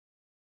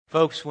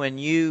Folks, when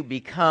you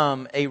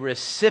become a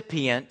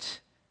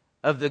recipient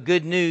of the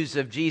good news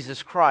of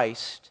Jesus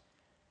Christ,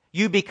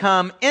 you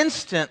become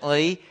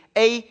instantly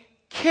a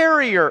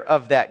carrier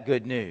of that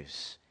good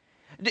news.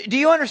 Do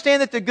you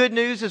understand that the good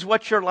news is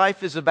what your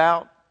life is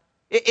about?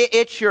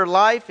 It's your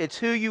life, it's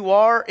who you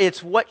are,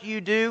 it's what you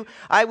do.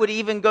 I would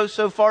even go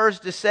so far as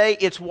to say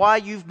it's why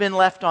you've been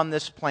left on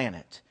this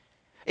planet.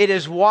 It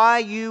is why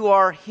you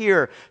are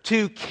here,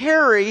 to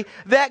carry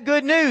that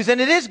good news.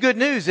 And it is good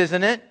news,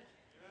 isn't it?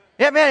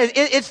 Yeah, man,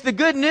 it's the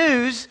good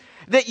news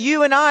that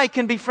you and I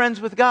can be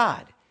friends with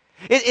God.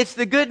 It's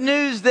the good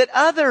news that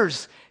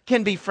others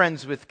can be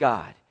friends with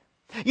God.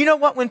 You know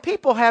what? When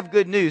people have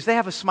good news, they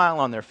have a smile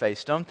on their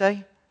face, don't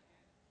they?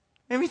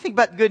 Maybe you think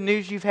about the good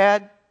news you've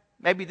had.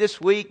 Maybe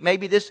this week,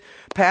 maybe this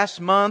past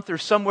month or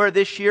somewhere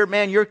this year.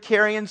 Man, you're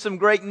carrying some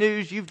great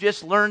news. You've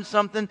just learned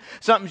something.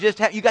 Something just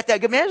happened. You got that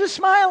good, man, there's a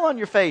smile on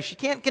your face. You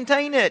can't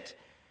contain it.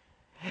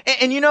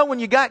 And you know, when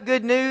you got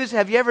good news,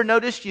 have you ever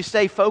noticed you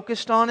stay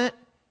focused on it?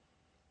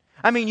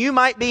 I mean, you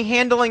might be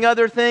handling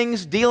other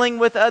things, dealing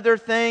with other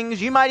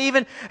things. You might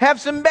even have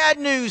some bad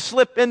news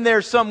slip in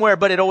there somewhere,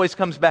 but it always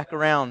comes back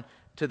around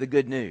to the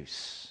good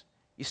news.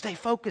 You stay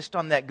focused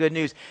on that good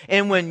news.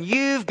 And when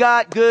you've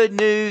got good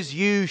news,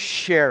 you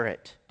share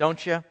it,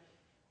 don't you?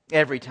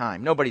 Every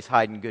time. Nobody's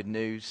hiding good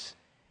news.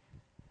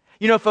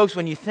 You know, folks,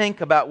 when you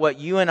think about what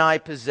you and I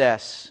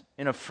possess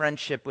in a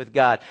friendship with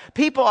God,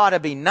 people ought to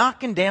be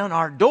knocking down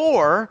our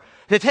door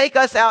to take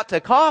us out to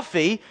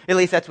coffee. At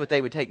least that's what they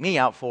would take me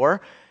out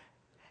for.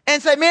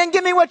 And say, man,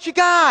 give me what you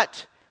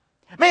got.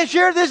 Man,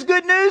 share this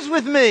good news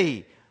with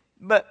me.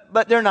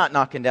 But they're not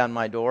knocking down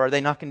my door. Are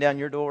they knocking down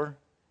your door?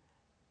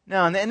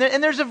 No, and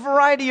there's a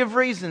variety of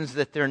reasons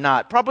that they're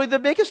not. Probably the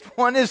biggest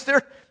one is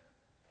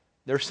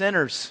they're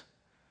sinners.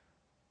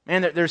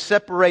 Man, they're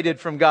separated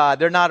from God.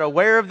 They're not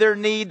aware of their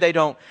need. They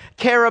don't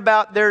care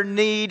about their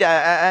need.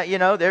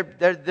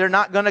 They're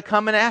not going to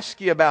come and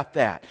ask you about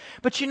that.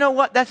 But you know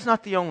what? That's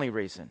not the only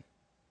reason.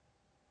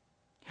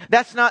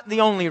 That's not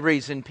the only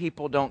reason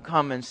people don't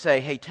come and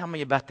say, hey, tell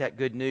me about that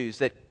good news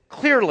that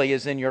clearly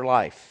is in your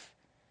life.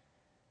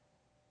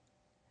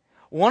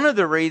 One of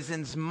the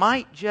reasons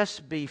might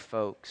just be,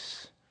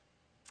 folks,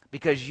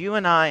 because you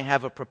and I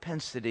have a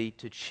propensity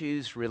to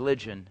choose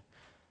religion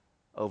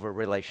over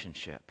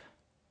relationship.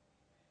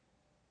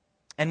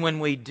 And when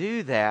we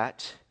do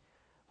that,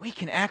 we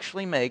can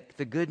actually make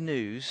the good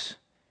news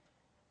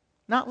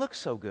not look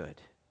so good.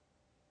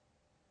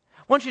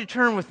 I want you to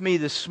turn with me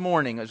this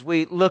morning as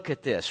we look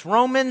at this.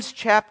 Romans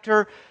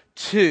chapter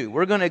 2.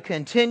 We're going to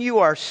continue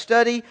our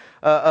study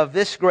of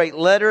this great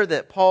letter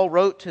that Paul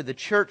wrote to the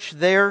church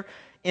there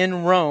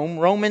in Rome.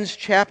 Romans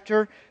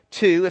chapter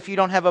 2. If you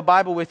don't have a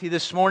Bible with you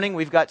this morning,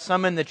 we've got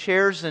some in the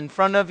chairs in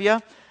front of you.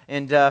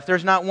 And if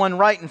there's not one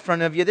right in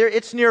front of you,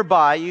 it's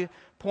nearby. You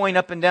point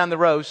up and down the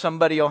row,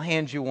 somebody will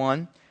hand you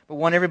one. But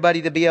want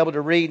everybody to be able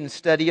to read and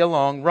study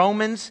along.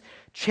 Romans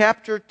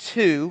chapter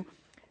 2.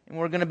 And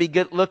we're going to be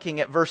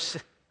looking at verse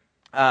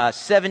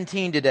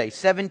 17 today,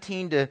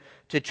 17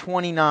 to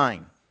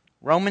 29.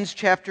 Romans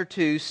chapter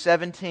 2,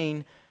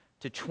 17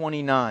 to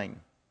 29.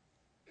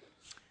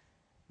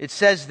 It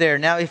says there,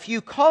 now if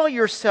you call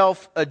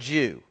yourself a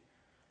Jew,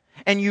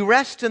 and you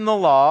rest in the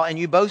law, and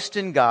you boast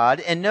in God,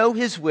 and know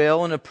His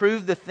will, and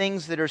approve the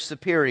things that are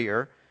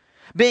superior,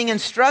 being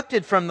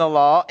instructed from the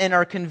law, and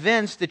are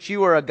convinced that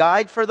you are a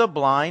guide for the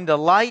blind, a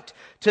light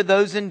to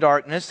those in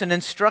darkness, an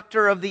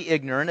instructor of the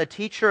ignorant, a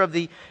teacher of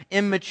the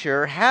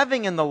immature,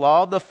 having in the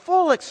law the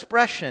full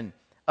expression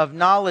of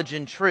knowledge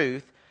and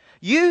truth,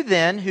 you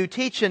then who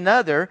teach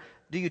another,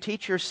 do you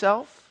teach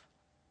yourself?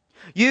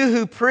 You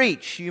who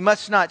preach, you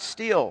must not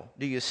steal,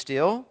 do you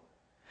steal?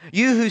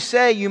 You who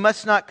say you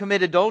must not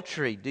commit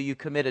adultery, do you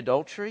commit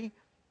adultery?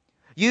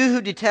 You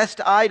who detest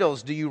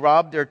idols, do you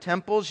rob their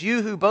temples?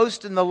 You who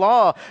boast in the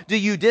law, do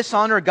you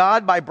dishonor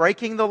God by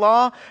breaking the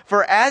law?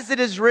 For as it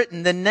is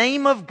written, the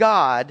name of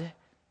God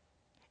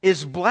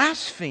is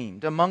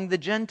blasphemed among the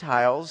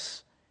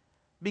Gentiles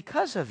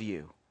because of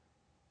you.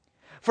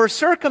 For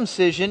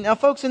circumcision, now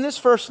folks, in this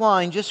first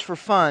line, just for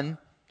fun,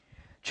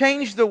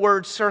 change the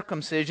word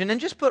circumcision and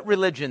just put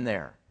religion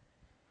there.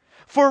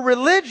 For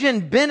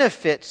religion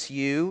benefits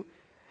you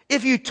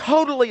if you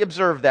totally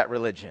observe that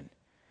religion.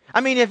 I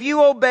mean, if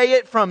you obey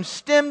it from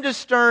stem to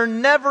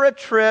stern, never a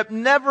trip,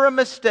 never a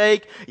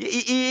mistake,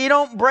 you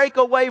don't break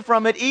away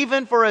from it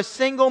even for a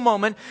single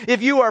moment.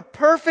 If you are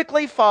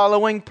perfectly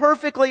following,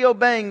 perfectly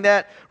obeying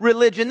that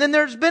religion, then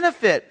there's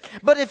benefit.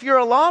 But if you're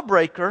a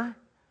lawbreaker,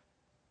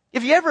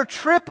 if you ever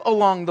trip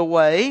along the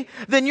way,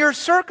 then your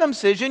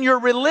circumcision, your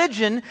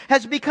religion,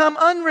 has become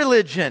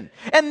unreligion.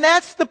 And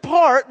that's the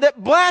part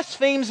that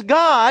blasphemes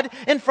God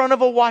in front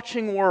of a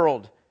watching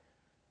world.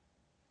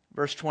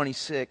 Verse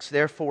 26,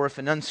 therefore, if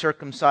an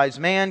uncircumcised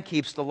man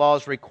keeps the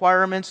law's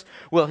requirements,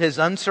 will his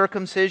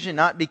uncircumcision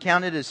not be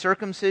counted as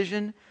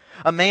circumcision?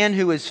 A man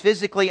who is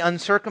physically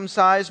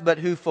uncircumcised but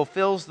who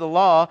fulfills the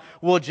law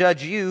will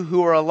judge you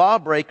who are a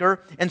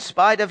lawbreaker in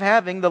spite of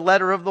having the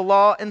letter of the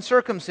law and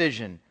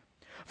circumcision.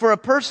 For a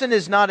person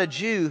is not a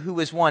Jew who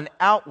is one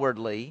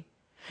outwardly,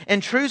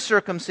 And true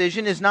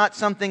circumcision is not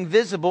something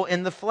visible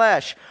in the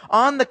flesh.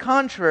 On the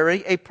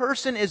contrary, a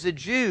person is a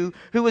Jew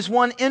who is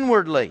one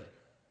inwardly.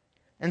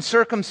 And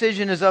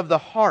circumcision is of the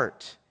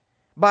heart,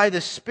 by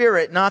the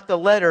Spirit, not the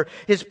letter.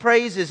 His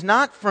praise is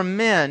not from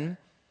men,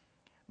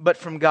 but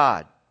from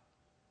God.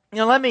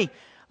 Let me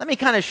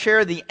kind of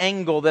share the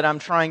angle that I'm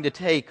trying to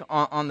take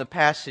on the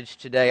passage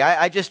today.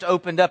 I just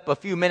opened up a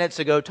few minutes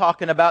ago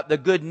talking about the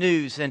good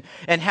news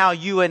and how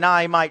you and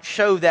I might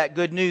show that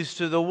good news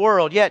to the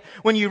world. Yet,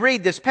 when you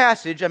read this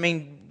passage,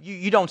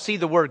 you don't see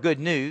the word good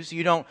news.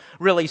 You don't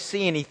really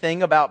see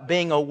anything about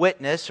being a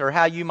witness or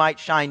how you might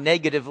shine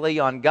negatively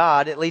on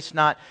God, at least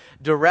not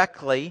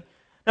directly.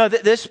 No,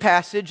 this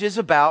passage is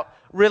about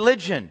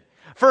religion.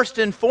 First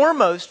and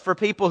foremost, for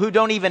people who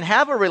don't even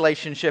have a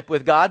relationship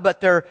with God,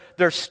 but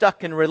they're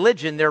stuck in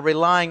religion, they're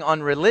relying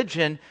on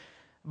religion.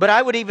 But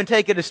I would even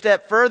take it a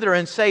step further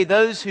and say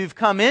those who've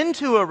come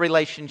into a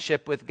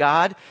relationship with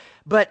God,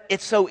 but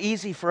it's so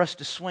easy for us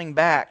to swing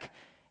back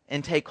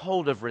and take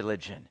hold of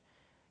religion.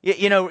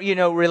 You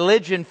know,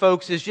 religion,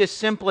 folks, is just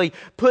simply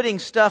putting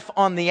stuff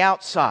on the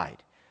outside.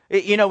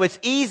 It's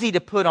easy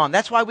to put on.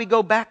 That's why we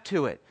go back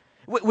to it.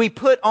 We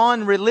put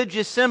on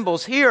religious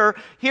symbols. Here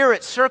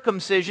at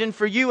circumcision,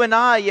 for you and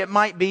I, it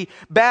might be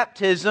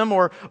baptism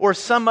or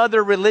some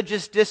other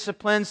religious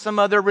discipline, some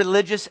other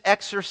religious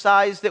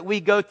exercise that we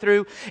go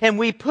through. And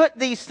we put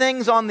these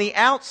things on the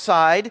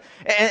outside,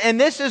 and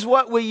this is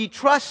what we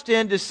trust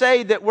in to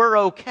say that we're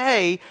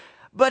okay,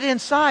 but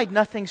inside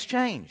nothing's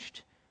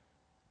changed.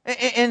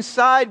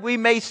 Inside we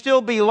may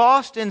still be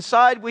lost.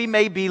 Inside we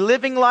may be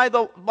living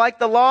like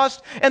the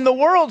lost. And the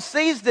world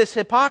sees this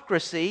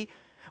hypocrisy.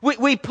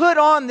 We put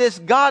on this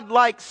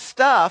godlike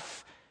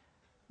stuff,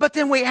 but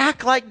then we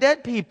act like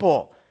dead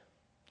people.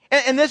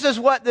 And this is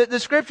what the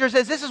Scripture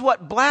says, this is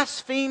what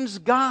blasphemes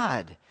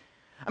God.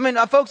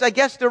 Folks, I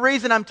guess the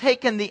reason I'm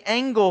taking the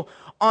angle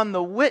on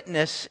the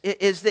witness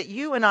is that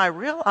you and I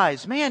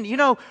realize, man,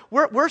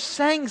 we're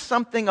saying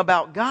something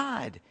about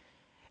God.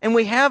 And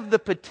we have the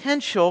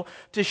potential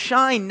to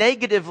shine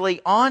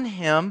negatively on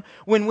Him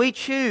when we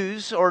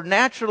choose or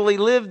naturally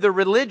live the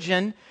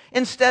religion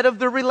instead of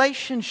the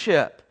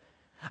relationship.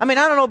 I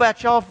don't know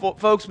about y'all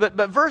folks, but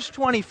verse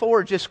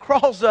 24 just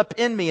crawls up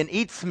in me and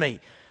eats me.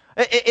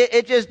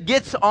 It just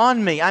gets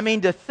on me.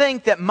 To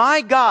think that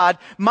my God,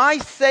 my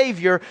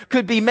Savior,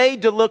 could be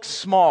made to look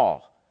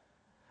small.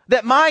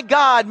 That my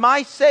God,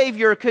 my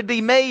Savior, could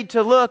be made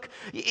to look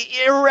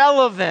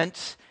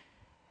irrelevant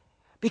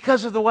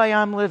because of the way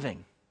I'm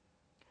living.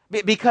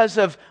 Because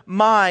of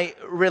my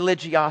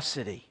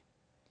religiosity.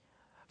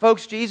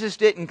 Folks, Jesus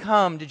didn't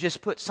come to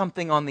just put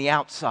something on the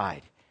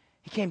outside.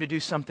 He came to do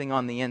something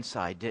on the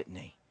inside, didn't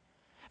He?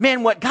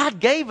 Man, what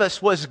God gave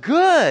us was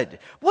good.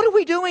 What are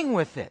we doing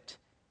with it?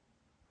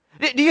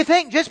 Do you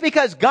think just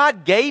because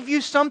God gave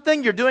you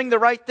something, you're doing the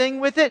right thing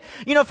with it?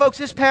 Folks,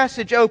 this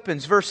passage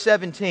opens, verse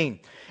 17.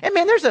 And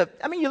man,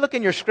 you look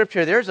in your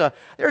Scripture, there's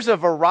a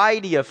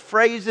variety of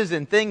phrases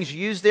and things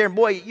used there. And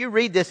boy, you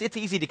read this, it's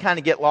easy to kind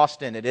of get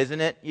lost in it, isn't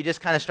it? You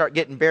just kind of start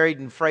getting buried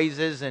in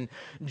phrases and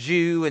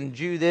Jew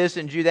this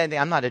and Jew that.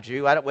 I'm not a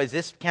Jew. Does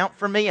this count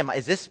for me?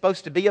 Is this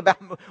supposed to be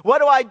about, what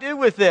do I do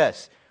with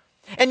this?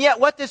 And yet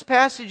what this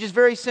passage is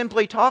very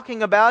simply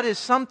talking about is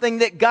something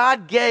that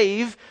God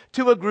gave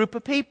to a group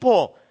of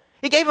people.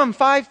 He gave them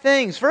 5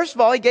 things. First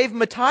of all, He gave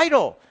them a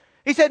title.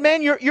 He said,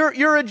 man,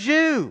 you're a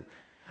Jew.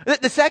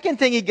 The second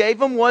thing He gave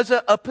them was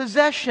a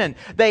possession.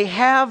 They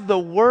have the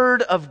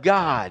Word of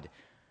God.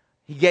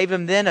 He gave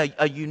them then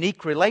a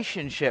unique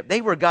relationship.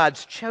 They were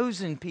God's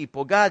chosen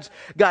people, God's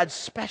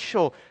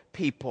special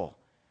people.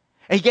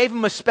 And He gave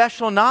them a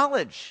special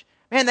knowledge.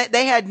 Man,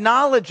 they had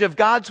knowledge of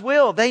God's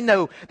will. They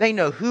know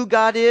who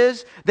God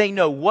is. They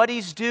know what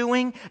He's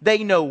doing.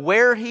 They know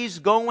where He's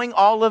going.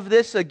 All of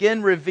this,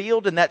 again,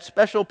 revealed in that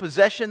special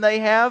possession they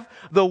have,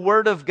 the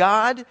Word of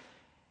God.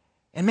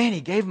 And man,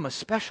 He gave them a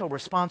special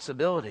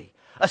responsibility,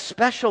 a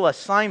special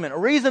assignment, a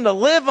reason to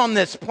live on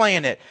this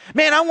planet.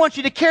 Man, I want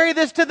you to carry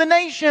this to the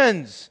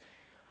nations.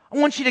 I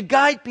want you to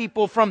guide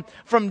people from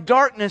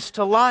darkness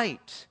to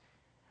light.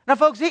 Now,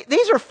 folks,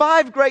 these are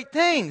 5 great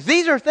things.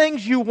 These are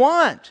things you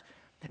want.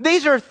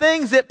 These are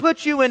things that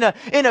put you in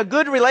a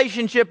good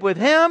relationship with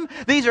Him.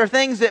 These are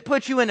things that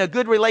put you in a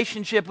good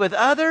relationship with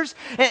others.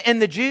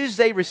 And the Jews,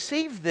 they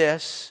received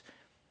this,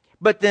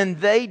 but then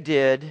they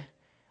did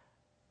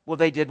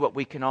what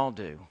we can all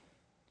do.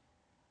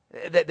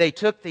 They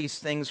took these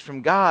things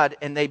from God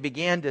and they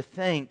began to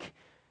think,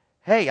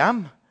 hey,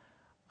 I'm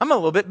a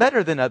little bit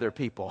better than other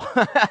people.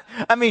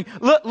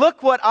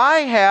 Look what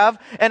I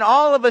have. And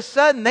all of a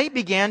sudden they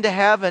began to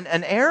have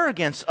an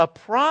arrogance, a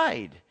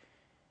pride.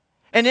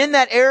 And in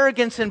that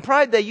arrogance and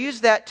pride, they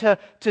use that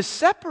to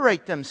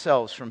separate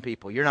themselves from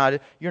people. You're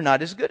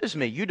not as good as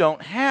me. You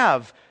don't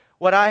have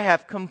what I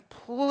have,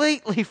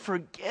 completely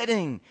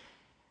forgetting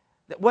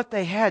that what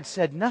they had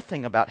said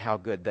nothing about how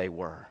good they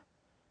were.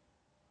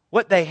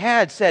 What they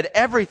had said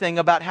everything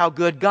about how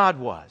good God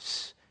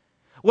was.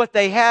 What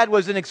they had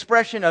was an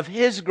expression of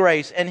His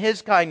grace and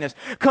His kindness,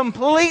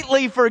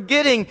 completely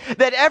forgetting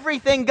that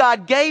everything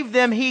God gave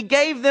them, He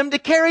gave them to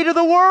carry to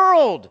the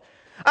world.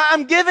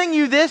 I'm giving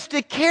you this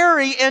to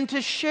carry and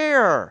to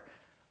share.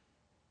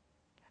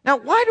 Now,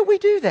 why do we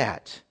do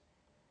that?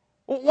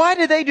 Why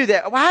do they do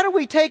that? How do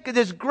we take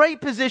this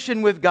great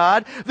position with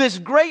God, this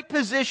great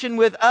position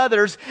with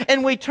others,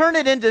 and we turn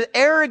it into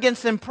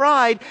arrogance and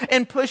pride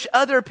and push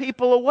other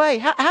people away?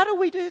 How do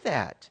we do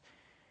that?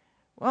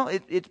 Well,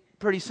 it's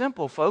pretty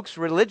simple, folks.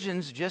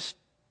 It's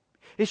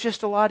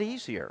just a lot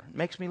easier. It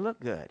makes me look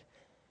good.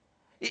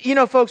 You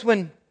know, folks,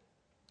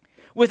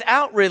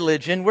 without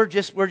religion, we're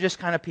just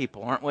kind of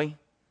people, aren't we?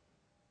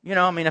 You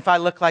know, I mean, if I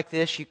look like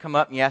this, you come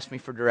up and you ask me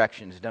for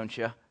directions, don't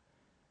you?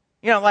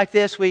 You know, like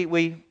this, we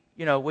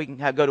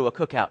can go to a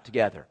cookout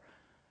together.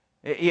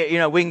 You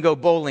know, we can go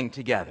bowling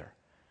together.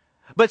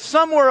 But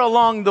somewhere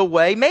along the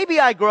way, maybe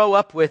I grow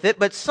up with it,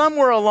 but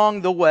somewhere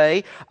along the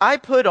way, I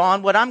put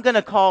on what I'm going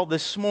to call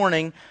this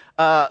morning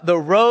the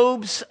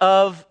robes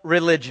of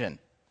religion.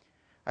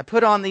 I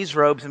put on these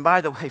robes, and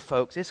by the way,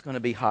 folks, it's going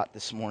to be hot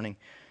this morning.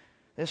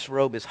 This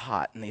robe is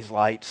hot in these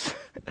lights.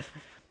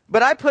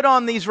 But I put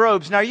on these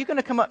robes. Now, are you going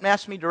to come up and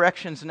ask me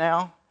directions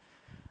now?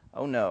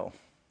 Oh, no.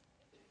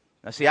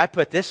 Now, see, I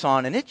put this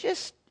on, and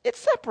it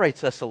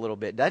separates us a little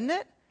bit, doesn't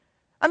it?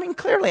 I mean,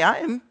 clearly,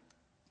 I'm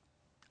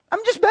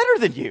just better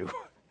than you.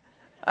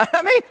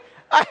 I mean,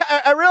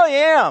 I really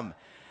am.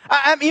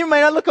 You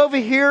may look over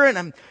here,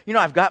 and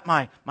I've got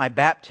my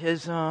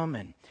baptism,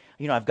 and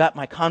I've got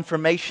my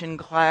confirmation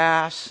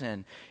class,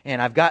 and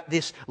I've got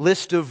this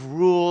list of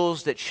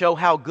rules that show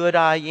how good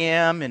I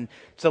am, and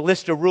it's a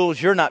list of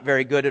rules you're not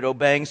very good at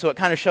obeying, so it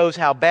kind of shows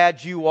how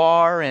bad you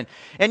are, and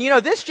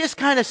this just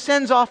kind of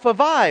sends off a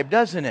vibe,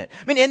 doesn't it?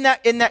 I mean,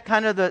 isn't that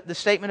kind of the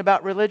statement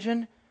about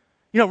religion?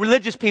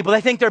 Religious people,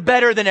 they think they're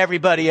better than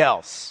everybody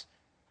else.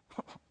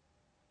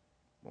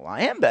 Well,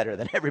 I am better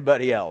than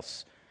everybody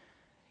else.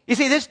 You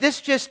see,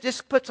 this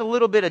just puts a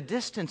little bit of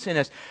distance in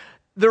us.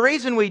 The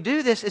reason we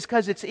do this is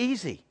because it's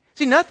easy.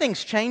 See,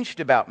 nothing's changed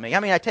about me. I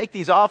mean, I take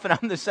these off and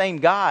I'm the same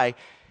guy.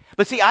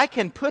 But see, I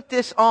can put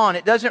this on.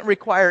 It doesn't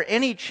require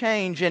any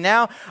change. And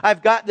now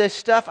I've got this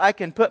stuff I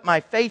can put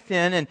my faith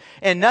in,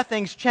 and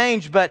nothing's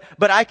changed. But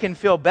I can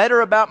feel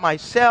better about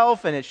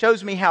myself, and it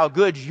shows me how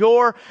good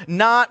you're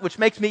not, which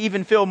makes me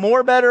even feel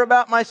more better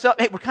about myself.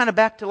 Hey, we're kind of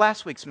back to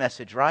last week's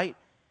message, right?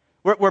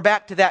 We're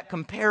back to that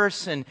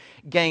comparison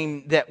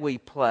game that we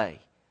play.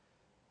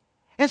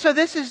 And so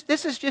this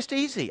is just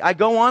easy. I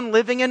go on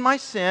living in my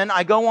sin.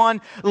 I go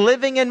on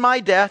living in my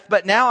death.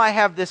 But now I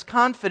have this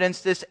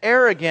confidence, this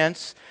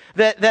arrogance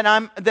that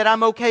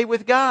I'm okay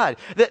with God,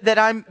 that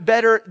I'm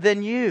better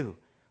than you.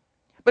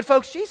 But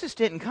folks, Jesus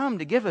didn't come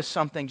to give us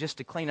something just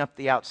to clean up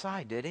the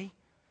outside, did He?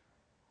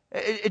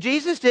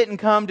 Jesus didn't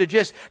come to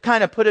just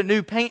kind of put a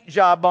new paint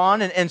job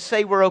on and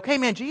say we're okay.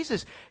 Man,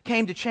 Jesus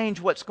came to change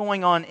what's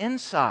going on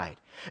inside.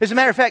 As a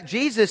matter of fact,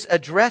 Jesus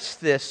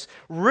addressed this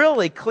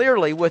really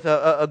clearly with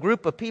a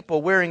group of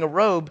people wearing a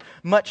robe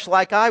much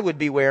like I would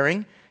be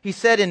wearing. He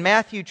said in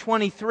Matthew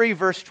 23,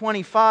 verse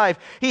 25,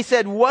 He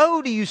said,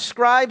 "Woe to you,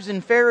 scribes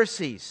and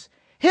Pharisees,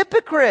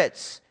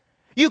 hypocrites!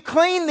 You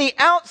clean the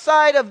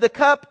outside of the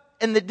cup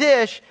and the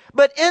dish,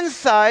 but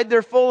inside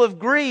they're full of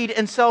greed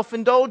and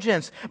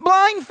self-indulgence.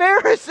 Blind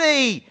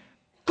Pharisee!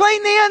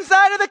 Clean the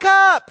inside of the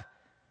cup,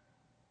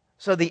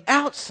 so the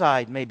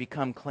outside may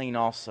become clean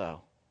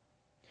also."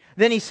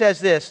 Then He says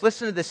this,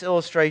 listen to this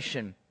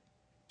illustration.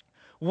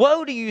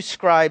 "Woe to you,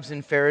 scribes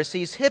and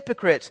Pharisees,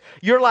 hypocrites!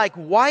 You're like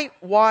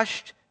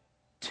whitewashed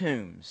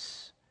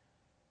tombs."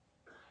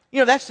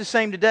 That's the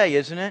same today,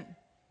 isn't it?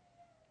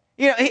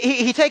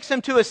 He takes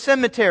them to a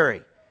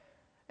cemetery.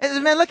 And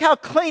says, man, look how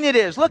clean it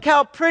is. Look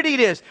how pretty it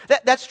is.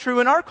 That's true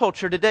in our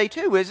culture today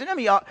too, isn't it? I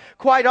mean,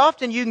 quite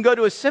often you can go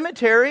to a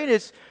cemetery and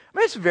it's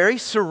a very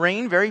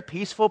serene, very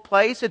peaceful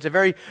place. It's a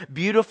very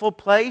beautiful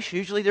place.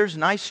 Usually there's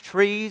nice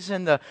trees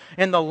and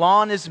the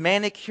lawn is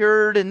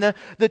manicured and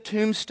the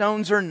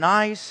tombstones are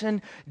nice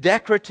and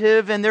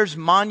decorative and there's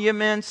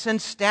monuments and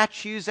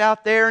statues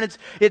out there and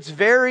it's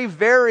very,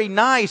 very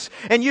nice.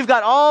 And you've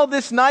got all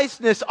this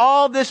niceness,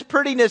 all this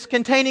prettiness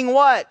containing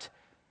what?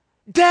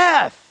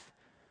 Death.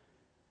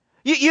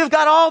 You've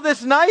got all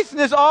this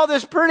niceness, all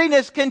this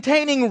prettiness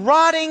containing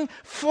rotting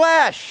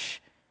flesh.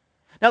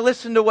 Now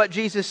listen to what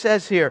Jesus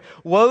says here.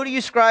 "Woe to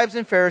you, scribes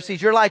and Pharisees!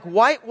 You're like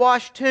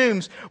whitewashed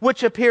tombs,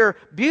 which appear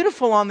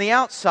beautiful on the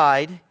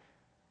outside,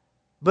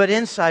 but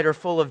inside are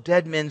full of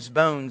dead men's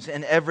bones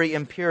and every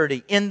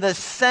impurity. In the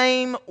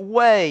same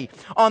way,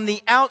 on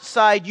the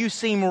outside you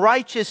seem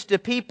righteous to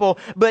people,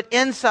 but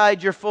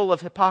inside you're full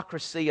of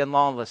hypocrisy and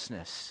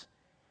lawlessness."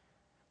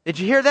 Did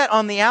you hear that?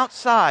 On the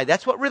outside.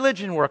 That's what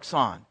religion works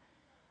on.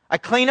 I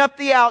clean up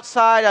the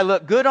outside. I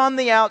look good on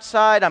the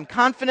outside. I'm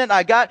confident.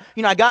 I got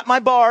my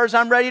bars.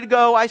 I'm ready to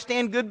go. I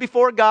stand good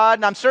before God,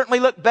 and I'm certainly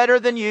look better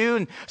than you.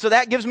 And so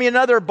that gives me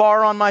another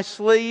bar on my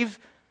sleeve.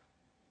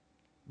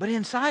 But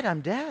inside,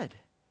 I'm dead.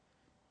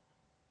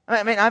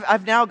 I mean,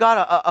 I've now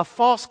got a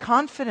false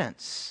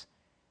confidence.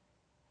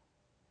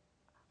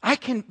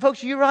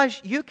 Folks, you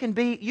realize you can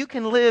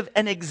live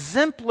an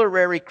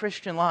exemplary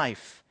Christian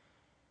life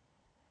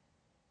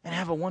and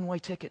have a one-way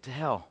ticket to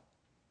hell.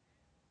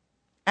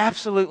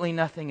 Absolutely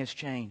nothing has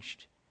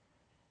changed.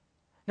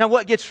 Now,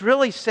 what gets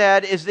really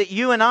sad is that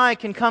you and I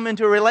can come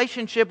into a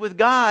relationship with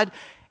God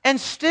and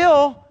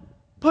still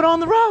put on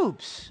the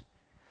robes.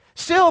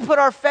 Still put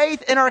our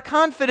faith and our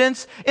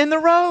confidence in the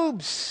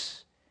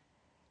robes.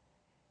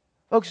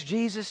 Folks,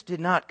 Jesus did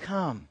not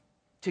come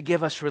to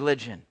give us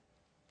religion.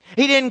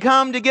 He didn't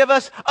come to give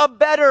us a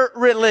better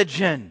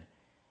religion.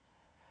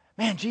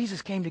 Man,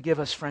 Jesus came to give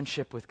us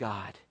friendship with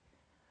God.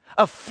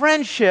 A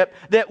friendship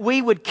that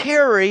we would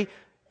carry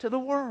to the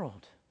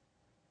world.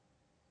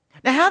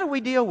 Now, how do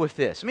we deal with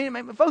this? I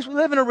mean, folks, we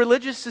live in a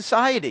religious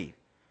society.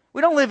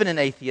 We don't live in an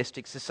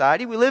atheistic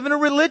society. We live in a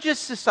religious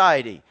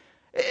society.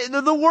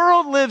 The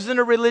world lives in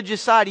a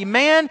religious society.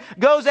 Man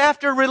goes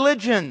after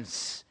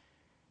religions.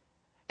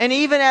 And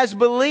even as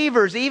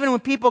believers, even when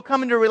people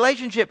come into a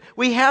relationship,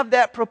 we have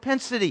that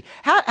propensity.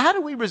 How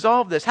do we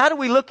resolve this? How do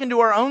we look into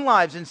our own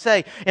lives and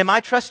say, am I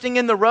trusting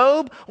in the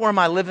robe or am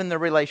I living the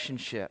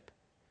relationship?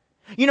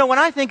 You know, when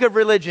I think of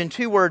religion,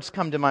 two words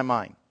come to my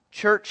mind: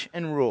 church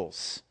and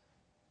rules.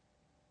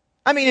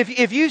 I mean,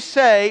 if you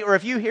say, or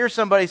if you hear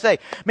somebody say,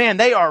 man,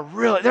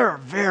 they're a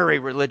very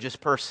religious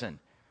person,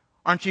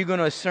 aren't you going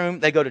to assume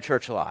they go to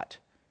church a lot?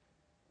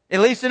 At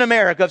least in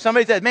America, if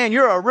somebody says, man,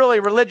 you're a really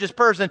religious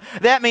person,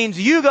 that means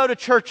you go to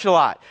church a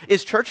lot.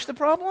 Is church the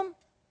problem?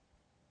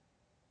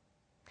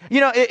 You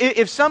know,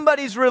 if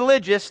somebody's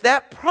religious,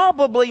 that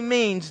probably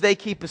means they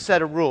keep a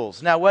set of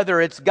rules. Now,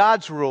 whether it's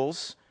God's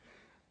rules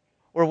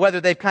or whether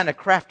they've kind of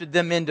crafted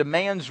them into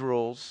man's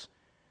rules,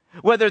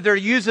 whether they're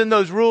using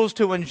those rules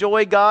to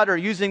enjoy God or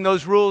using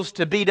those rules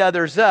to beat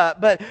others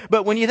up. But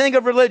when you think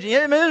of religion,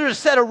 I mean, there's a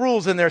set of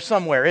rules in there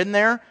somewhere, isn't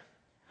there?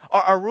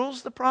 Are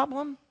rules the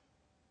problem?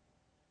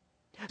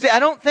 See, I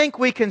don't think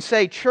we can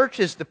say church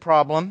is the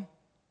problem,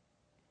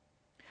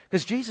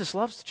 because Jesus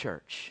loves the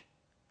church.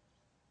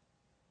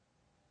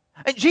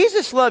 And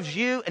Jesus loves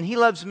you and He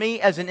loves me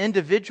as an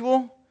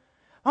individual.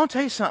 I want to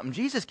tell you something.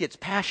 Jesus gets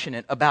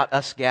passionate about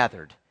us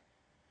gathered.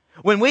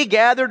 When we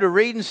gather to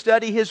read and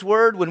study His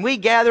Word, when we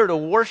gather to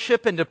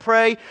worship and to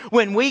pray,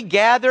 when we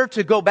gather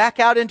to go back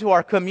out into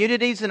our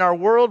communities and our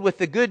world with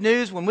the good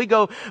news, when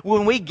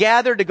we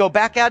gather to go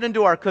back out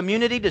into our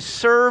community to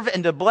serve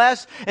and to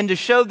bless and to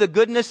show the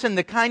goodness and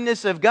the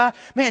kindness of God,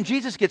 man,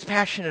 Jesus gets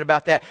passionate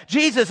about that.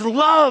 Jesus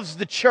loves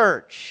the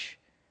church.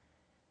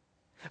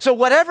 So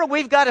whatever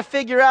we've got to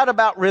figure out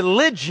about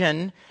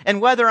religion and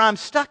whether I'm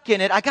stuck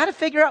in it, I got to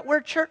figure out where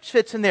church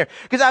fits in there.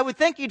 Because I would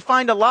think you'd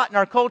find a lot in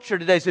our culture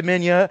today say,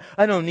 man, yeah,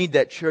 I don't need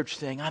that church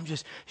thing.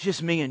 It's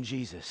just me and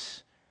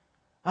Jesus.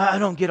 I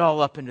don't get all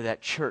up into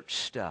that church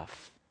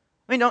stuff.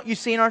 I mean, don't you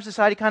see in our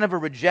society kind of a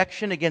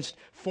rejection against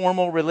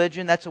formal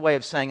religion? That's a way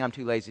of saying I'm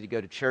too lazy to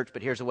go to church,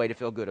 but here's a way to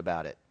feel good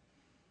about it.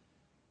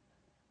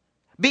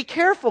 Be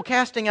careful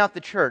casting out the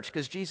church,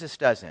 because Jesus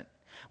doesn't.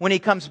 When He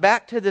comes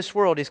back to this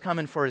world, He's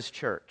coming for His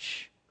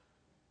church.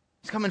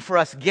 He's coming for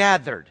us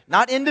gathered.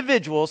 Not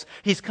individuals.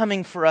 He's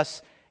coming for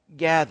us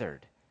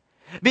gathered.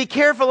 Be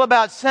careful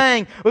about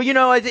saying, well, you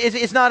know,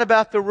 it's not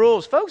about the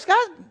rules. Folks,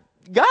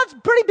 God's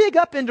pretty big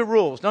up into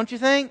rules, don't you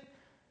think?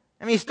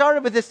 I mean, He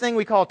started with this thing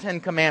we call 10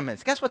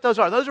 Commandments. Guess what those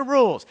are? Those are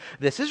rules.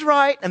 This is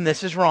right and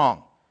this is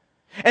wrong.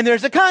 And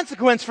there's a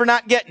consequence for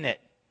not getting it.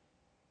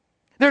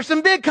 There's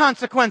some big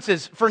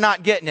consequences for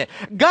not getting it.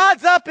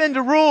 God's up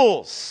into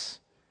rules.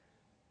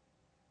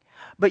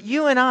 But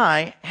you and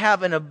I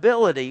have an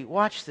ability,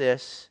 watch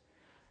this,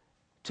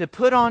 to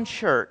put on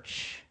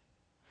church,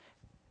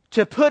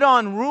 to put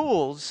on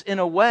rules in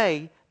a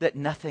way that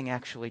nothing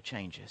actually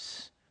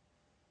changes.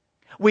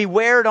 We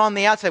wear it on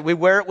the outside. We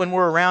wear it when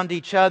we're around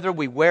each other.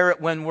 We wear it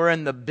when we're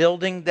in the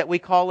building that we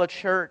call a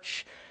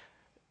church.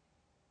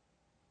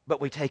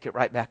 But we take it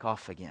right back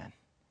off again.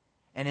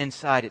 And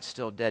inside it's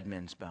still dead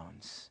men's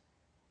bones.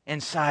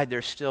 Inside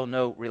there's still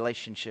no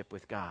relationship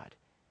with God.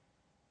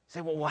 Say,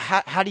 well,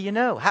 how do you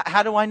know?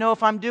 How do I know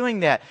if I'm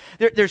doing that?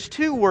 There's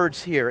two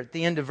words here at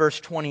the end of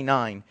verse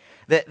 29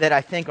 that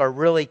I think are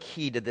really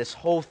key to this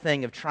whole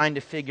thing of trying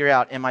to figure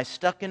out, am I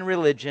stuck in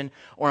religion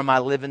or am I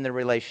living the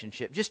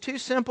relationship? Just two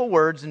simple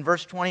words in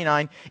verse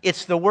 29.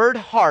 It's the word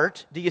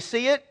heart. Do you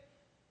see it?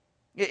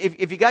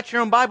 If you got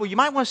your own Bible, you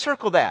might want to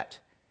circle that.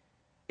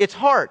 It's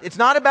heart. It's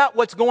not about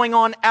what's going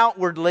on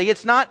outwardly.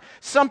 It's not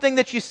something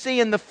that you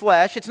see in the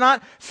flesh. It's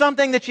not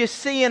something that you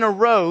see in a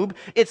robe.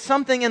 It's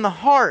something in the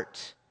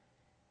heart.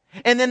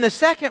 And then the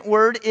second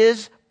word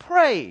is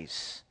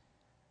praise.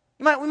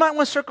 We might want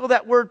to circle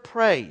that word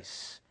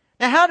praise.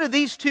 Now, how do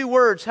these two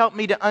words help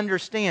me to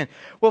understand?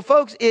 Well,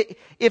 folks,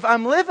 if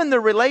I'm living the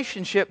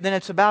relationship, then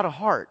it's about a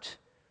heart.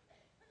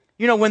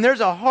 You know, when there's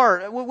a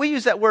heart, we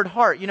use that word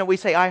heart. You know, we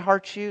say, I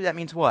heart you. That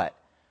means what?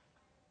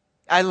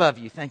 I love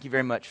you. Thank you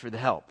very much for the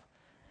help.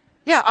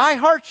 Yeah, I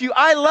heart you.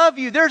 I love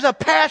you. There's a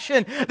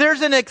passion.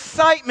 There's an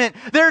excitement.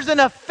 There's an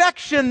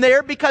affection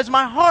there because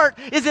my heart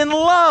is in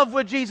love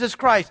with Jesus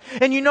Christ.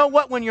 And you know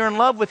what? When you're in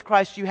love with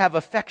Christ, you have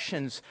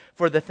affections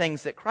for the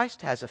things that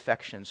Christ has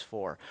affections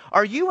for.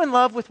 Are you in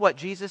love with what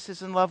Jesus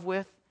is in love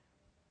with?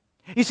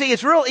 You see,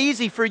 it's real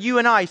easy for you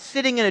and I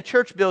sitting in a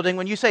church building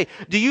when you say,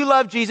 do you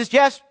love Jesus?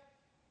 Yes.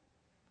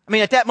 I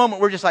mean, at that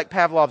moment, we're just like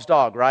Pavlov's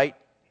dog, right?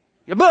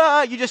 You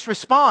just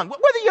respond,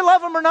 whether you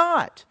love him or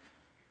not.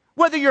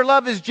 Whether your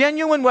love is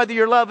genuine, whether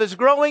your love is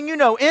growing, you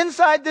know,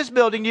 inside this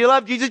building, do you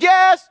love Jesus?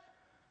 Yes!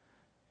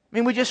 I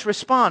mean, we just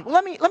respond. Well,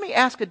 let me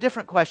ask a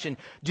different question.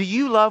 Do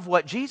you love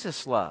what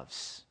Jesus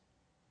loves?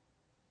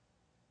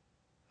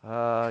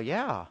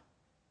 Yeah.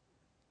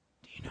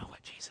 Do you know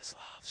what Jesus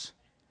loves?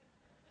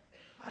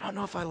 I don't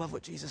know if I love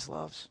what Jesus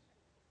loves.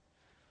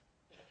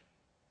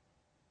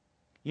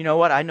 You know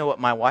what? I know what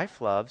my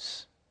wife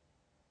loves.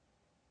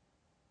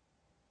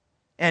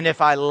 And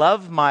if I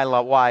love my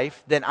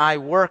wife, then I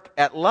work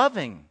at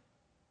loving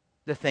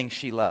the things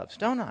she loves,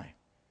 don't I?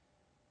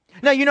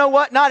 Now, you know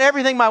what? Not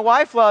everything my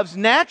wife loves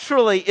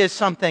naturally is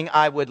something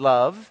I would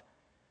love.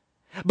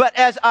 But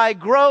as I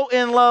grow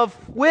in love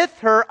with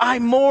her, I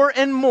more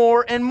and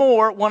more and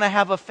more want to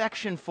have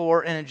affection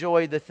for and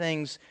enjoy the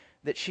things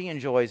that she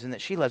enjoys and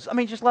that she loves. I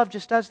mean, love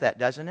just does that,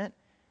 doesn't it?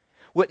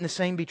 Wouldn't the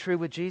same be true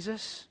with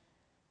Jesus?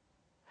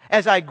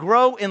 As I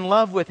grow in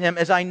love with Him,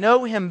 as I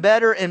know Him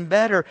better and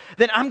better,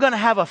 then I'm going to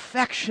have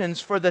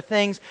affections for the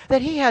things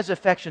that He has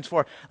affections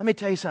for. Let me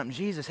tell you something.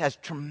 Jesus has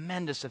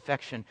tremendous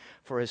affection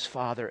for His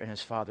Father and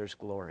His Father's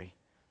glory.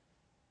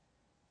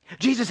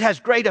 Jesus has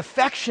great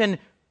affection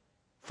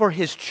for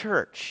His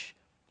church.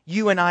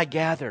 You and I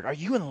gathered. Are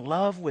you in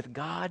love with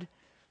God,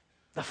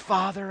 the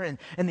Father, and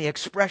the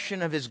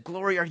expression of His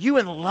glory? Are you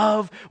in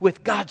love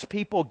with God's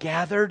people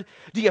gathered?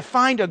 Do you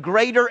find a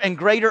greater and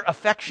greater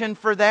affection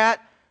for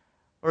that?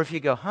 Or if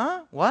you go,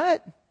 huh?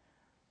 What?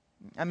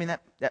 I mean,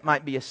 that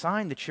might be a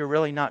sign that you're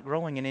really not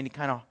growing in any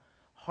kind of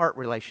heart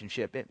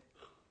relationship,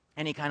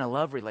 any kind of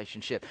love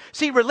relationship.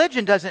 See,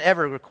 religion doesn't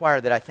ever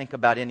require that I think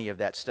about any of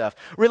that stuff.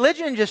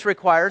 Religion just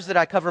requires that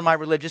I cover my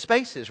religious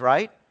bases,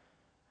 right?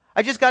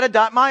 I just got to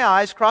dot my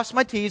I's, cross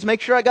my T's,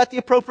 make sure I got the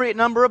appropriate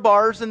number of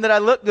bars and that I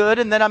look good,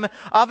 and then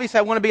obviously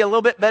I want to be a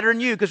little bit better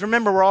than you, because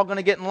remember, we're all going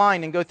to get in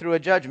line and go through a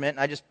judgment, and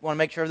I just want to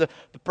make sure the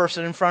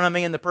person in front of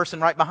me and the person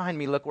right behind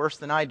me look worse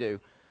than I do.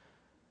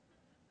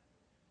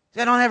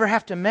 I don't ever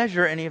have to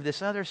measure any of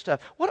this other stuff.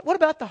 What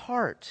about the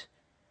heart?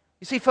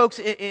 You see, folks,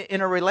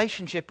 in a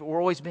relationship, we're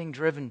always being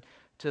driven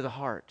to the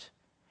heart.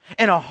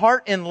 And a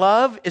heart in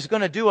love is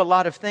going to do a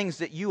lot of things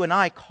that you and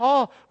I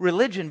call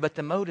religion, but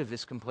the motive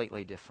is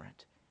completely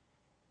different.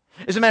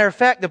 As a matter of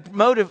fact, the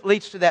motive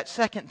leads to that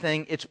second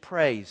thing. It's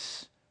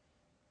praise.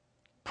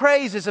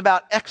 Praise is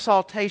about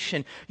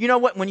exaltation. You know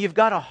what? When you've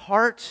got a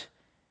heart,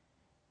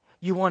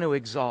 you want to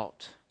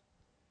exalt.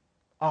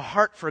 A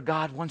heart for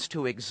God wants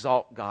to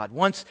exalt God.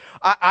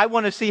 I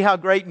want to see how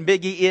great and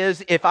big He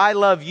is. If I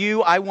love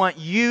you, I want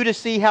you to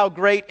see how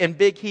great and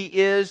big He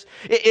is.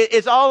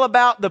 It's all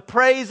about the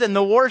praise and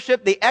the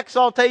worship, the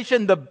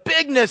exaltation, the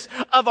bigness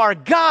of our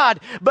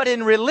God. But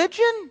in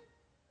religion,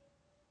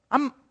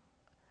 I'm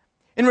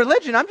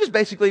just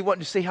basically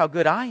wanting to see how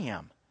good I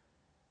am.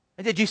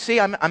 And did you see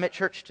I'm at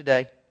church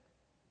today?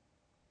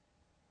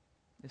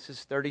 This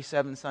is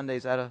 37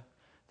 Sundays out of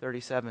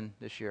 37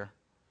 this year.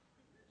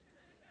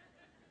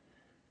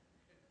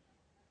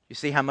 You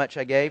see how much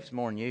I gave? It's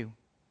more than you.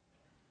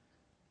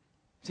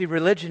 See,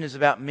 religion is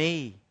about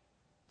me.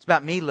 It's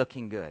about me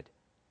looking good.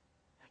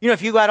 You know,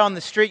 if you go out on the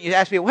street and you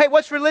ask people, hey,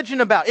 what's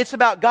religion about? It's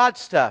about God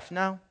stuff.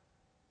 No.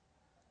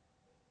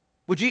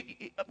 I'm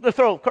going to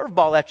throw a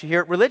curveball at you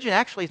here. Religion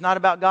actually is not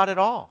about God at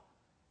all.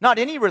 Not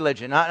any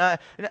religion. Now,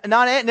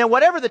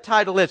 whatever the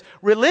title is,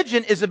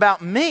 religion is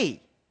about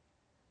me.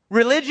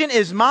 Religion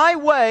is my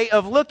way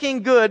of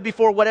looking good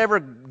before whatever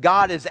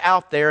God is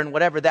out there and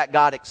whatever that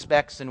God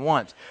expects and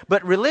wants.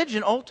 But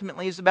religion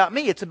ultimately is about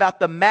me. It's about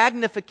the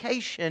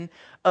magnification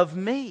of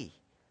me.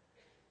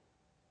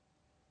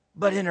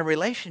 But in a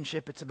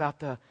relationship, it's about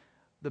the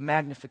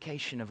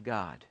magnification of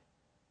God.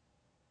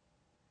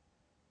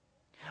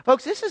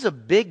 Folks, this is a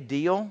big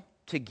deal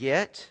to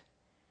get.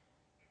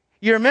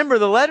 You remember,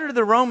 the letter to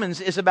the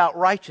Romans is about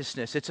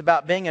righteousness. It's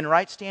about being in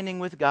right standing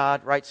with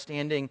God, right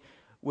standing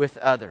with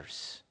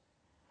others.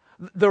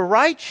 The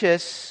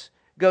righteous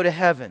go to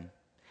heaven.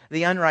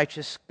 The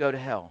unrighteous go to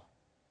hell.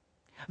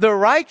 The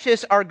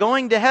righteous are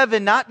going to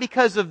heaven not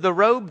because of the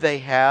robe they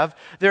have.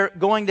 They're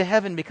going to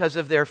heaven because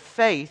of their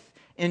faith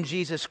in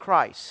Jesus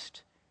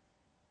Christ.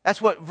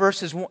 That's what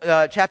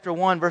chapter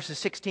 1, verses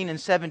 16 and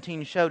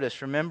 17 showed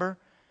us, remember?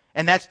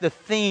 And that's the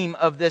theme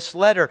of this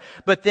letter.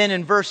 But then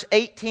in verse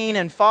 18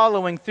 and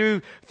following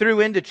through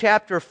into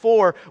chapter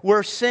 4,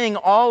 we're seeing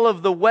all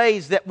of the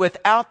ways that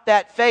without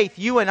that faith,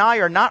 you and I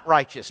are not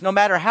righteous, no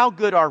matter how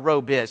good our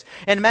robe is.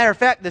 And as a matter of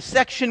fact, the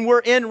section we're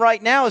in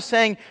right now is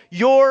saying,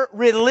 your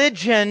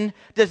religion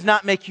does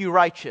not make you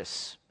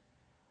righteous.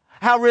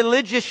 How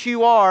religious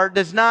you are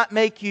does not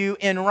make you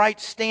in right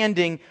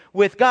standing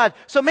with God.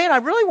 So man, I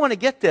really want to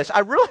get this.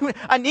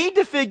 I need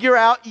to figure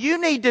out,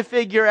 you need to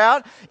figure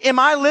out, am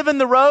I living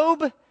the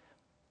robe?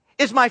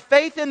 Is my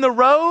faith in the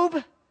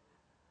robe?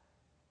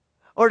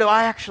 Or do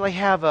I actually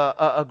have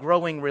a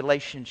growing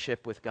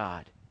relationship with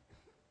God?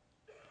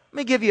 Let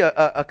me give you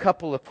a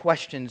couple of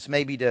questions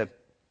maybe to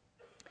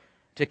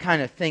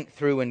kind of think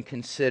through and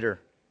consider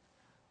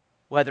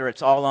whether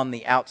it's all on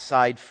the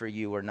outside for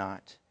you or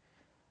not.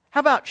 How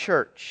about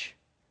church?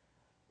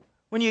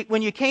 When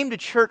you came to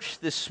church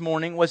this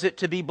morning, was it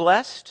to be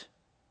blessed?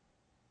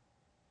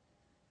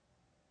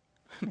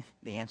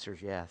 The answer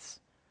is yes.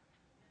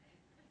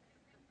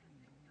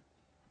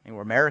 I mean,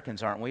 we're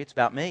Americans, aren't we? It's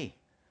about me.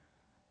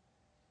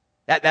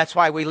 That's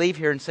why we leave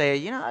here and say,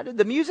 did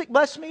the music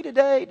bless me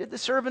today? Did the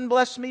sermon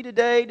bless me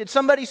today? Did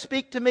somebody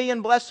speak to me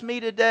and bless me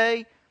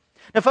today?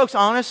 Now, folks,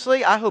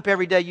 honestly, I hope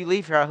every day you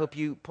leave here, I hope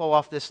you pull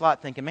off this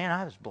lot thinking, man,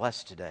 I was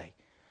blessed today.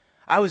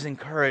 I was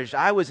encouraged.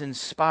 I was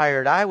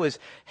inspired. I was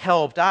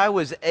helped. I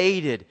was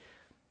aided.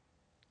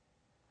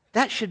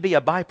 That should be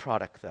a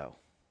byproduct, though.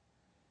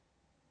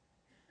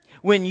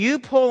 When you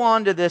pull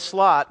onto this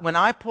lot, when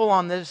I pull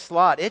on this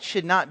lot, it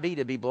should not be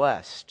to be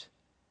blessed.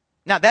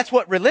 Now, that's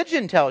what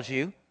religion tells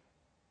you.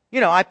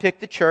 I pick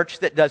the church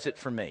that does it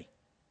for me.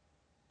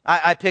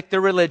 I pick the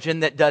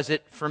religion that does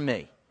it for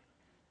me.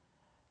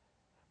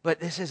 But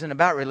this isn't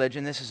about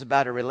religion. This is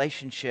about a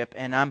relationship.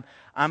 And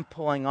I'm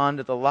pulling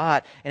onto the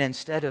lot. And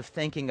instead of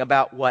thinking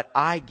about what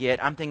I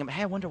get, I'm thinking,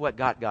 hey, I wonder what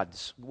God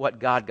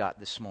got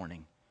this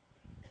morning.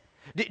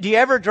 Do you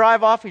ever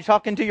drive off, you're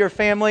talking to your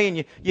family,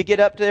 and you get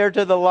up there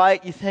to the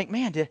light, you think,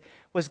 man,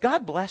 was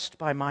God blessed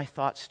by my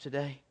thoughts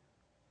today?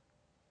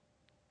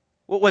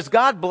 Was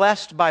God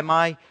blessed by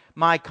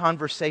my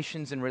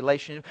conversations and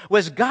relationships?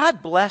 Was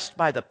God blessed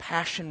by the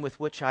passion with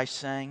which I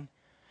sang?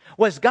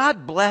 Was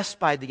God blessed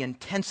by the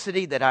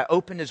intensity that I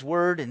opened His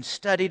Word and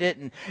studied it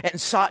and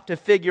sought to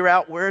figure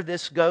out where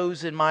this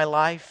goes in my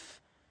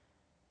life?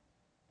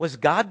 Was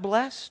God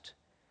blessed?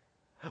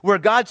 Were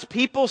God's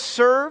people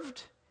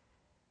served?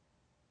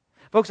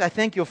 Folks, I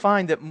think you'll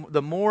find that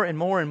the more and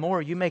more and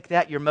more you make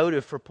that your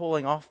motive for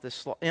pulling off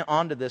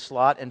onto this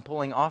lot and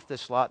pulling off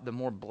this lot, the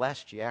more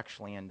blessed you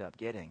actually end up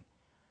getting.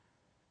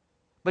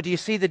 But do you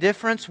see the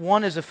difference?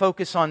 One is a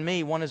focus on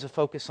me, one is a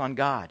focus on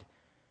God.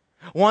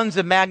 One's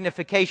a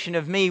magnification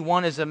of me,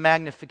 one is a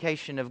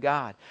magnification of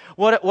God.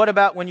 What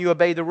about when you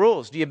obey the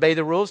rules? Do you obey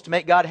the rules to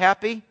make God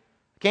happy?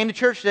 I came to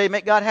church today to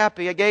make God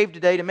happy. I gave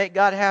today to make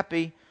God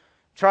happy.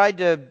 Tried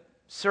to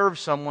serve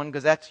someone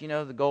because that's,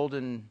 the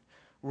golden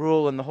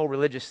rule and the whole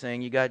religious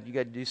thing. You got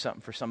to do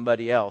something for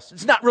somebody else.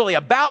 It's not really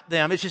about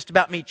them. It's just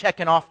about me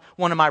checking off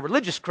one of my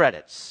religious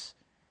credits.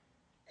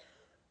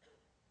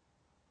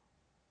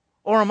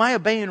 Or am I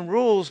obeying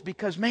rules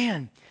because,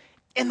 man,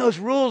 in those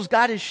rules,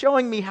 God is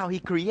showing me how He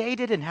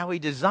created and how He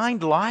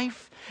designed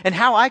life and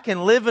how I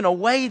can live in a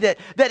way that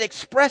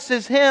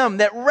expresses Him,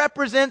 that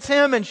represents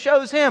Him and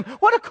shows Him.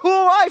 What a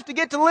cool life to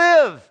get to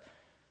live.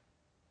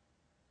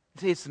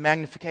 See, it's the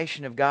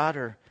magnification of God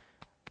or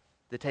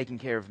the taking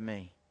care of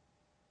me.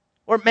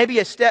 Or maybe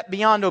a step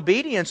beyond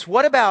obedience.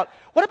 What about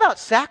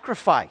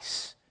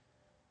sacrifice?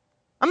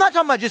 I'm not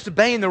talking about just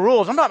obeying the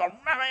rules.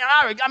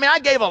 I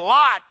gave a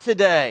lot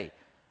today.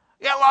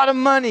 Yeah, a lot of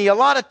money, a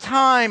lot of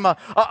time, a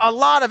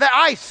lot of...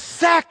 I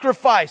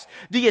sacrifice.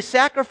 Do you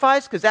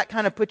sacrifice because that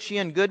kind of puts you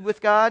in good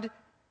with God?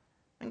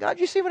 And God,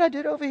 you see what I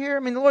did over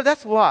here? Lord,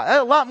 that's a lot. That's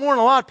a lot more than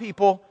a lot of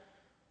people.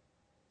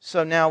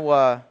 So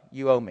now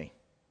you owe me.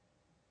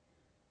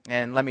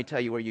 And let me tell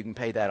you where you can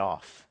pay that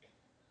off.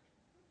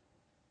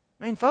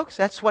 Folks,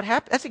 that's what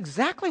happens. That's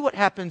exactly what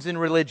happens in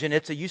religion.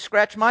 It's you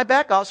scratch my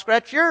back, I'll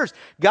scratch yours.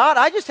 God,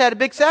 I just had a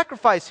big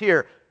sacrifice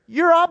here.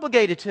 You're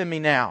obligated to me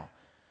now.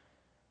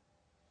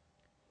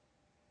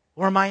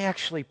 Or am I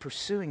actually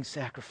pursuing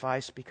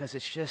sacrifice because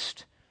it's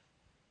just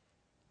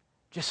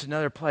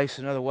another place,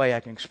 another way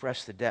I can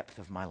express the depth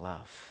of my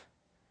love?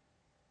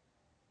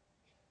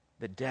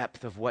 The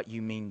depth of what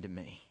you mean to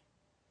me.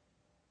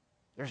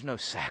 There's no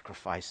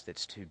sacrifice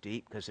that's too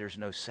deep because there's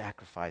no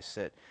sacrifice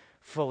that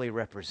fully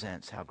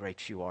represents how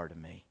great you are to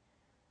me.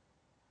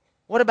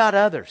 What about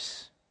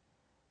others?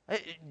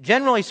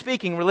 Generally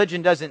speaking,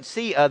 religion doesn't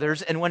see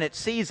others, and when it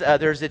sees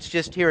others, it's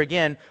just, here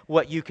again,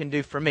 what you can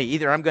do for me.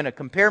 Either I'm going to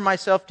compare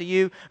myself to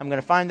you, I'm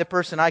going to find the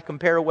person I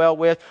compare well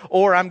with,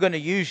 or I'm going to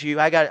use you.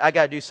 I got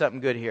to do something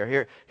good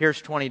here.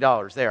 Here's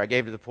 $20. There, I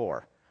gave to the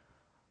poor.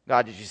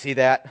 God, did you see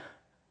that?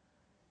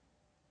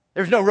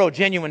 There's no real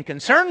genuine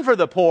concern for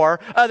the poor,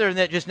 other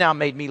than it just now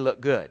made me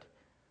look good.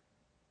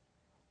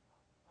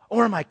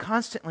 Or am I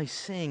constantly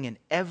seeing in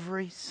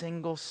every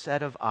single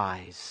set of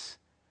eyes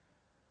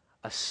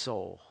a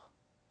soul?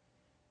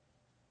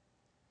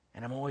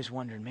 And I'm always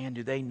wondering, man,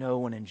 do they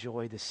know and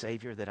enjoy the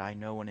Savior that I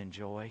know and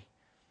enjoy?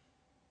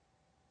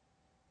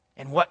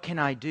 And what can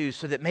I do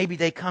so that maybe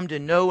they come to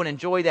know and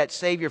enjoy that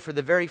Savior for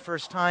the very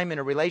first time in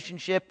a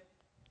relationship?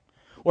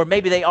 Or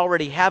maybe they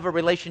already have a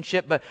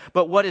relationship,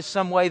 but what is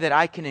some way that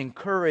I can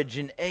encourage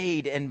and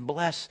aid and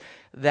bless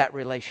that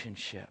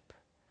relationship?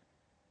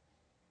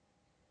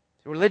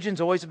 Religion's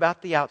always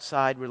about the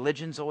outside.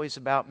 Religion's always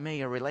about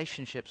me. A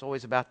relationship's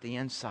always about the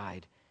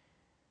inside.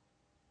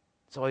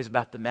 It's always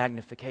about the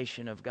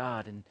magnification of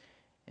God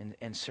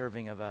and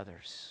serving of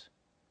others.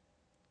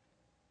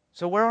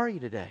 So where are you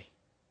today?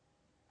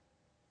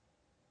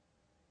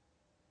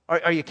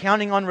 Are you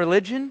counting on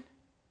religion?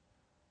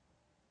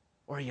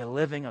 Or are you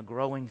living a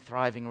growing,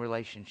 thriving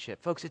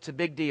relationship? Folks, it's a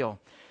big deal.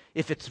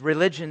 If it's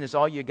religion is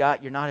all you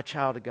got, you're not a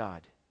child of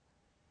God.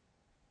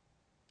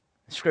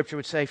 The Scripture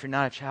would say if you're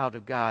not a child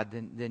of God,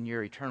 then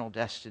your eternal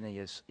destiny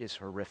is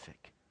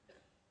horrific.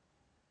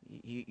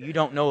 You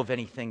don't know of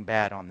anything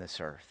bad on this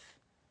earth.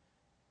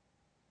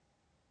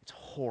 It's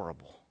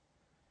horrible.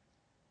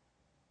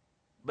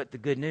 But the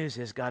good news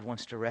is God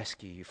wants to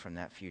rescue you from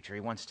that future. He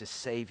wants to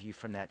save you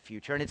from that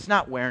future. And it's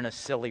not wearing a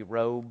silly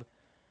robe.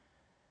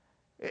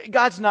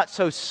 God's not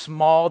so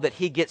small that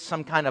He gets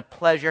some kind of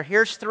pleasure.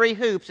 Here's 3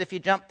 hoops. If you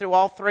jump through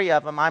all 3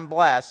 of them, I'm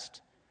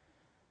blessed.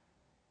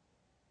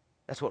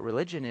 That's what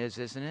religion is,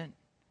 isn't it?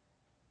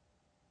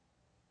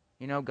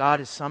 You know,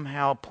 God is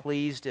somehow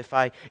pleased if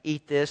I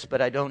eat this,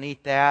 but I don't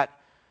eat that.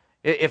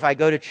 If I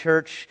go to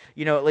church,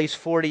 at least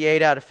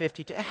 48 out of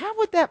 52.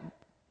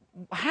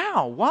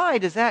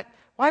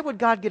 Why would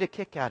God get a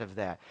kick out of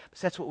that?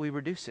 Because that's what we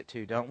reduce it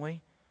to, don't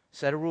we?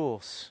 Set of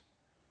rules.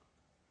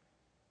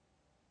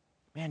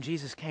 Man,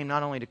 Jesus came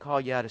not only to call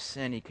you out of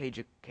sin, He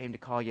came to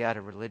call you out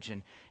of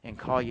religion and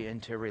call you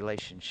into a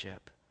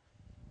relationship.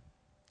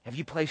 Have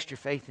you placed your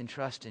faith and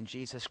trust in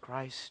Jesus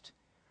Christ?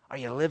 Are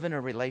you living a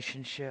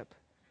relationship?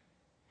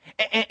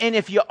 And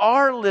if you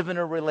are living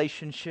a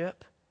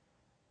relationship,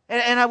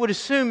 and I would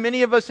assume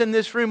many of us in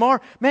this room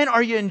are, man,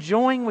 are you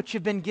enjoying what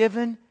you've been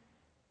given?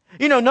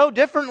 No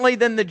differently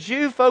than the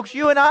Jew, folks,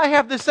 you and I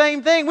have the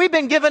same thing. We've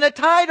been given a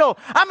title.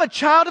 I'm a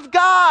child of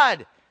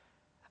God.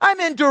 I'm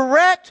in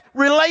direct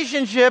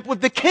relationship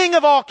with the King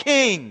of all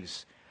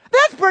kings.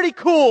 That's pretty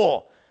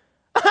cool.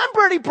 I'm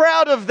pretty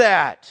proud of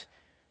that.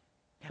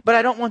 But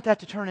I don't want that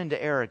to turn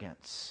into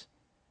arrogance.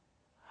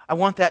 I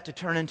want that to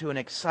turn into an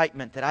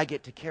excitement that I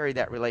get to carry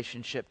that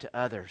relationship to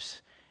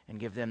others and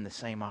give them the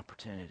same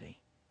opportunity.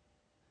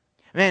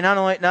 Man,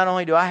 not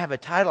only do I have a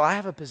title, I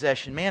have a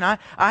possession. Man,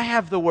 I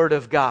have the Word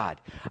of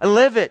God. I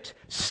live it,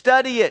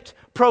 study it,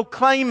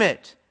 proclaim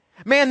it.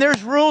 Man,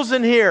 there's rules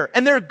in here,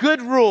 and they're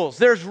good rules.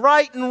 There's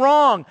right and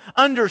wrong.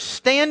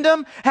 Understand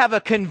them, have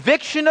a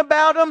conviction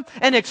about them,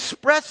 and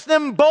express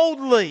them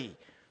boldly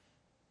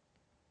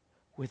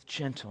with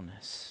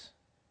gentleness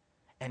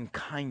and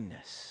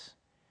kindness.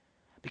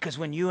 Because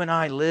when you and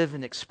I live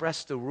and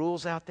express the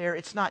rules out there,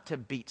 it's not to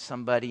beat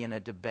somebody in a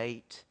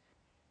debate.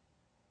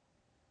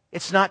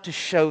 It's not to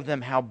show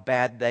them how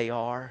bad they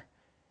are.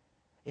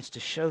 It's to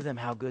show them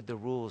how good the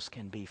rules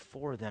can be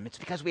for them. It's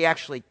because we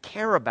actually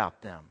care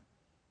about them.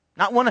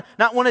 Not want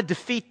to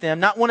defeat them,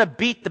 not want to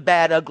beat the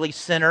bad, ugly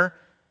sinner.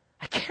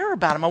 I care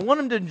about them. I want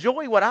them to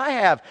enjoy what I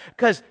have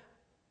because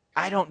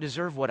I don't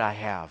deserve what I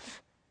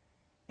have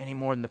any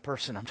more than the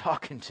person I'm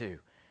talking to.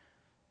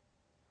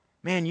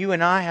 Man, you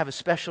and I have a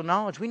special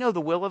knowledge. We know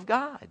the will of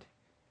God.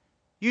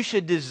 You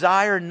should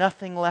desire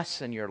nothing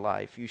less in your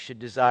life. You should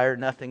desire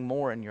nothing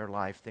more in your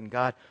life than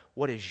God.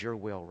 What is your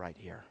will right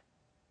here?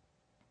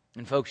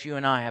 And folks, you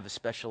and I have a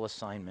special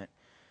assignment.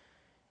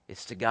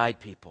 It's to guide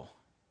people.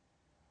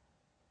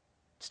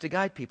 It's to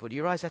guide people. Do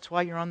you realize that's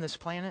why you're on this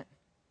planet?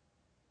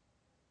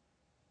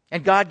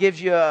 And God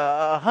gives you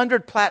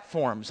 100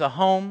 platforms, a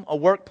home, a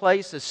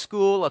workplace, a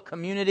school, a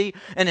community,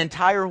 an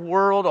entire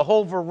world, a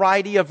whole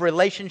variety of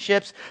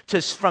relationships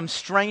from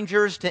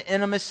strangers to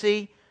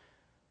intimacy.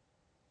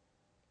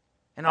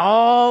 And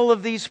all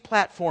of these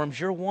platforms,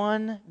 your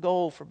one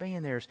goal for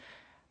being there is,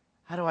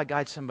 how do I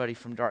guide somebody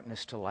from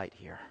darkness to light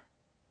here?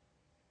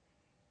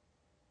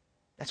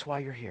 That's why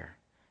you're here,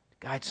 to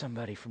guide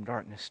somebody from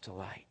darkness to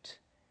light.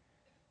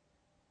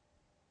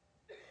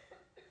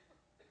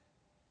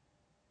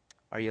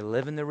 Are you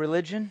living the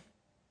religion?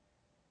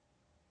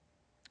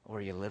 Or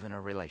are you living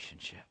a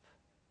relationship?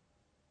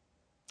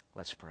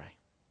 Let's pray.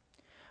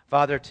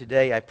 Father,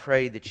 today I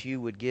pray that you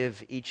would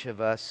give each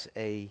of us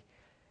a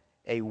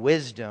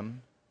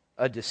wisdom,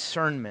 a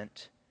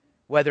discernment,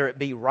 whether it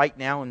be right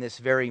now in this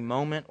very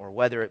moment or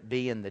whether it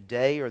be in the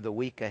day or the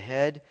week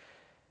ahead,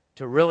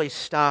 to really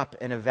stop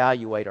and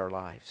evaluate our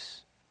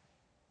lives.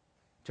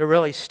 To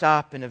really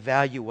stop and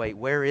evaluate,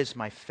 where is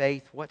my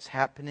faith? What's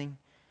happening?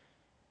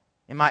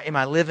 Am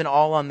I living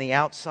all on the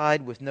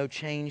outside with no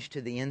change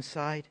to the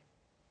inside?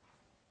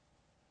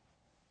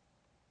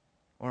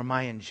 Or am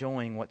I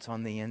enjoying what's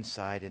on the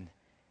inside and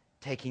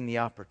taking the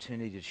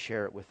opportunity to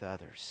share it with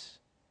others?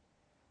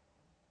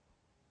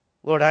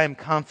 Lord, I am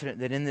confident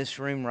that in this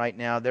room right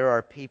now there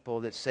are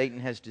people that Satan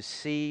has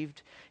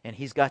deceived and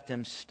he's got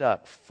them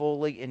stuck,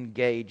 fully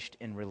engaged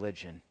in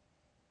religion.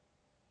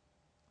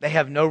 They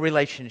have no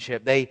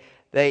relationship. They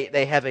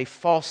have a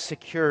false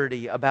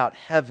security about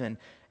heaven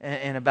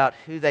and about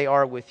who they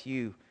are with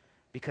you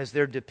because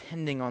they're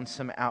depending on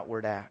some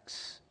outward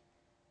acts.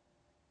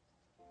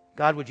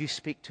 God, would you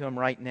speak to them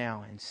right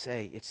now and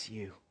say, it's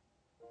you.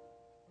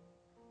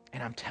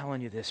 And I'm telling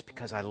you this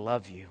because I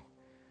love you.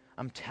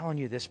 I'm telling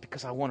you this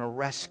because I want to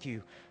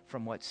rescue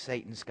from what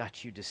Satan's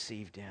got you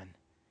deceived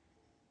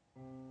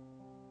in.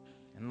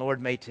 And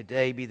Lord, may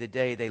today be the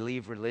day they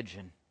leave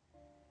religion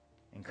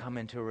and come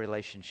into a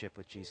relationship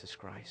with Jesus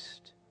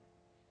Christ.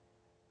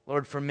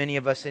 Lord, for many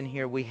of us in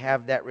here, we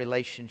have that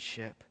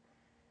relationship.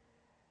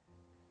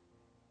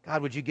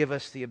 God, would you give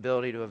us the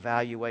ability to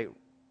evaluate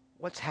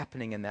what's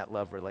happening in that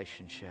love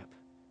relationship?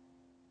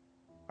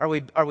 Are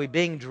we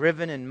being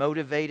driven and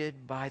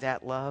motivated by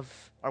that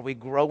love? Are we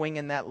growing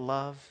in that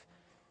love?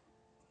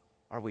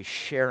 Are we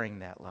sharing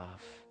that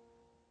love?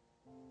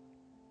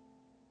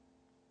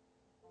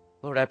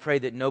 Lord, I pray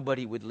that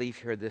nobody would leave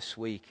here this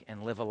week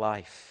and live a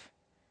life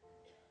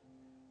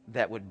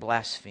that would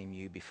blaspheme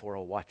you before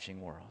a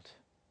watching world.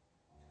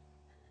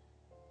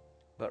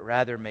 But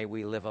rather may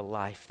we live a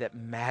life that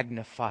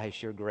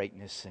magnifies your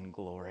greatness and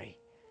glory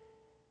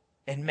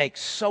and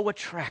makes so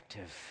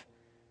attractive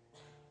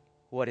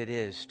what it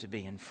is to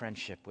be in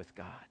friendship with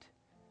God.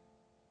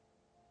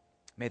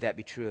 May that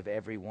be true of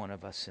every one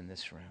of us in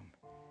this room.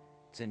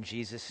 It's in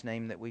Jesus'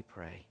 name that we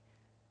pray.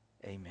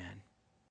 Amen.